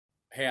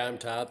Hey, I'm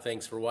Todd.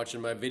 Thanks for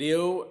watching my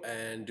video,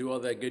 and do all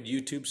that good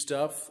YouTube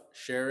stuff.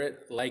 Share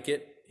it, like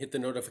it, hit the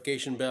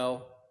notification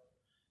bell,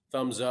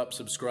 thumbs up,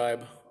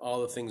 subscribe,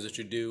 all the things that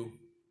you do.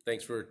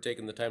 Thanks for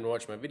taking the time to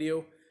watch my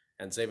video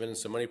and saving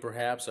some money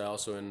perhaps. I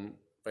also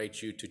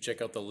invite you to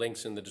check out the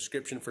links in the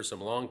description for some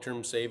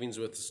long-term savings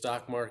with the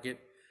stock market,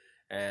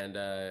 and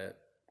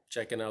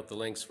checking out the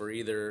links for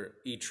either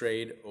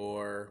E-Trade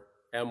or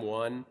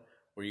M1,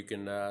 where you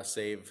can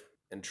save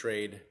and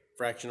trade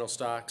fractional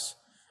stocks,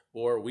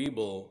 or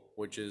Webull,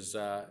 which is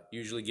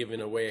usually giving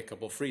away a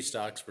couple free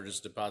stocks for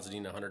just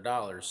depositing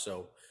 $100.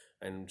 So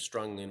I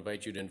strongly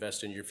invite you to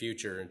invest in your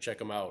future and check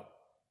them out.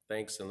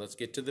 Thanks, and let's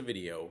get to the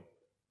video.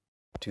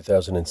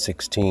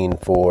 2016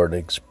 Ford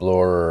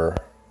Explorer.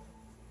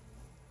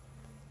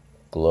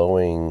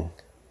 Glowing.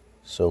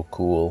 So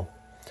cool.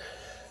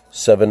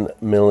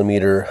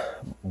 7mm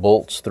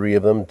bolts, 3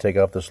 of them, to take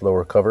off this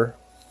lower cover.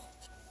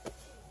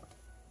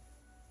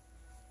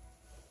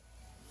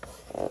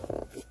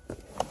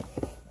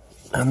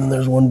 And then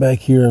there's one back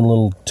here in a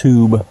little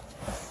tube.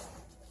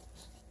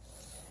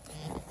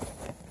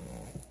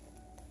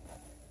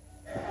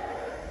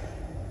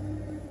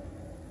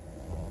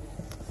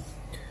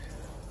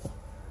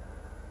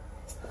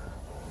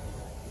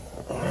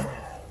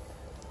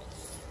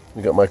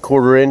 We got my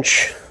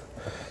 1/4"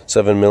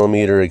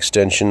 7mm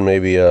extension,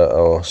 maybe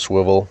a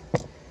swivel,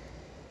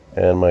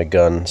 and my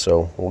gun.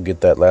 So we'll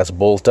get that last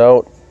bolt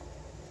out.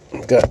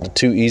 Got the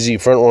 2 easy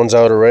front ones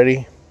out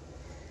already.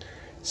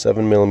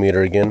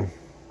 7mm again.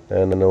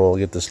 And then we'll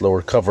get this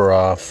lower cover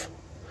off.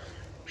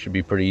 Should be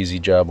a pretty easy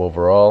job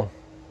overall.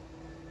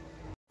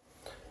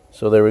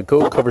 So there we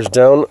go, cover's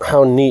down.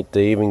 How neat,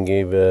 they even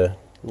gave a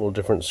little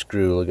different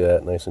screw. Look at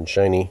that, nice and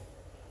shiny.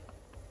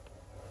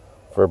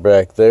 For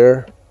back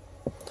there.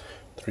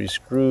 3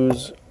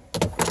 screws.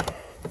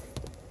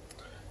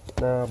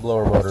 Now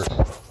blower motor.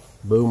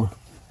 Boom.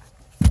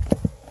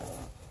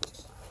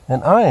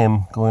 And I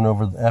am going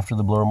over after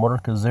the blower motor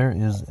because there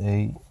is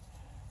a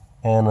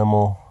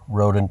animal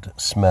rodent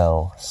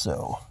smell,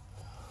 so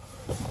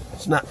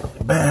it's not really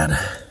bad.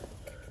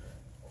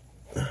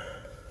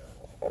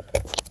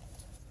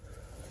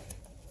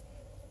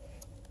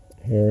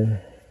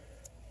 Here,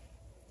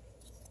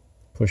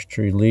 push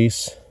to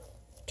release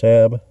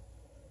tab.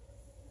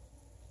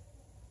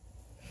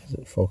 Is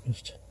it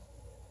focused?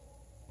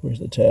 Where's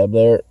the tab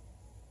there?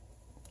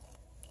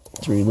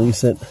 To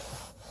release it.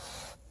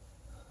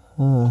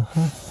 And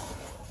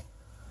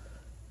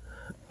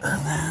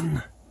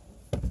then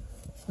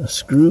a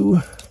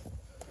screw.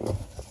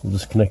 We'll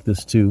just connect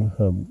this to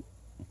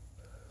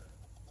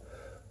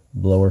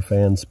blower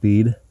fan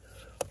speed,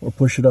 or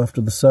push it off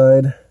to the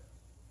side.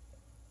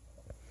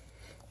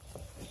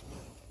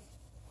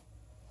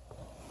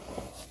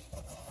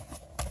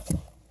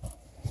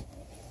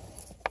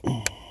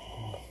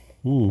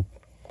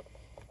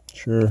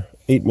 Sure,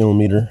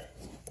 8mm.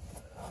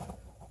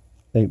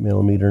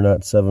 8mm,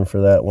 not 7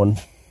 for that one.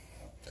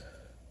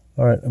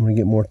 Alright, I'm going to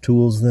get more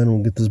tools then.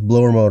 We'll get this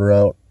blower motor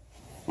out.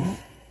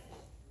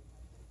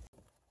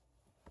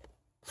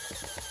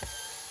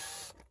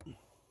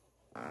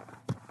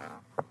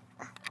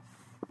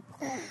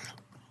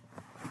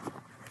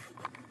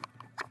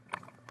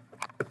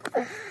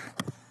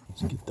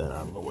 Let's get that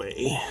out of the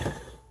way.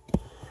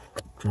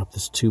 Drop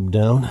this tube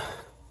down,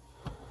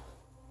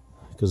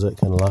 because that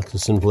kind of locks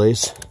us in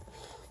place.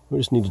 We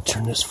just need to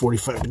turn this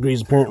 45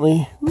 degrees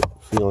apparently.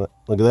 Feel it.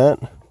 Look at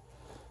that.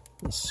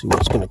 Let's see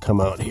what's going to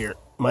come out here.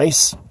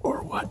 Mice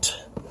or what?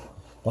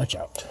 Watch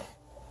out.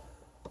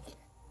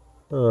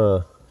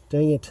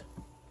 Dang it.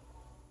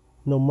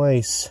 No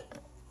mice.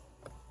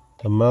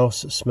 A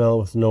mouse smell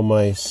with no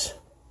mice.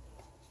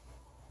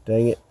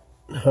 Dang it.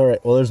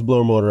 Alright, well, there's the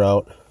blower motor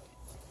out.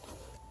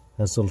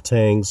 Has little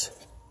tangs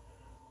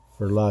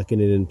for locking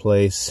it in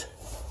place.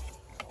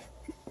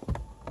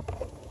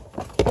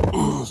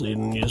 So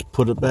you just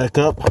put it back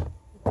up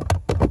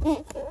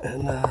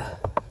and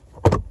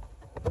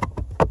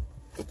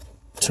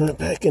turn it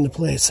back into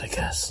place, I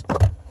guess.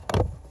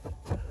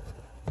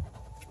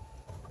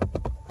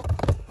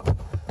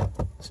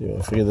 See if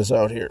I figure this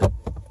out here.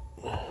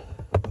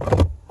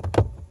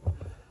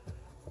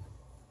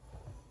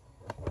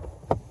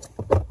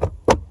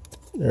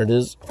 There it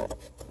is,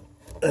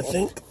 I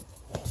think.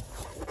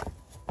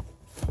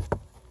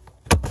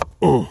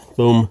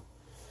 Boom.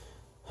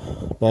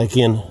 Back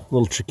in. A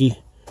little tricky.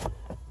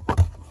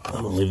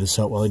 I'm going to leave this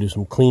out while I do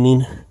some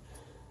cleaning.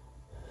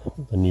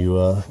 Then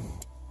you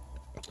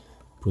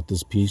put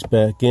this piece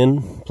back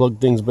in, plug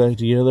things back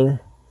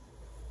together,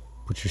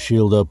 put your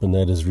shield up, and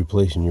that is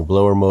replacing your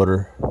blower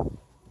motor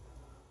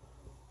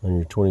on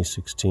your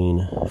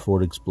 2016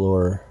 Ford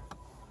Explorer.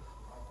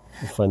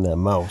 Find that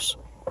mouse.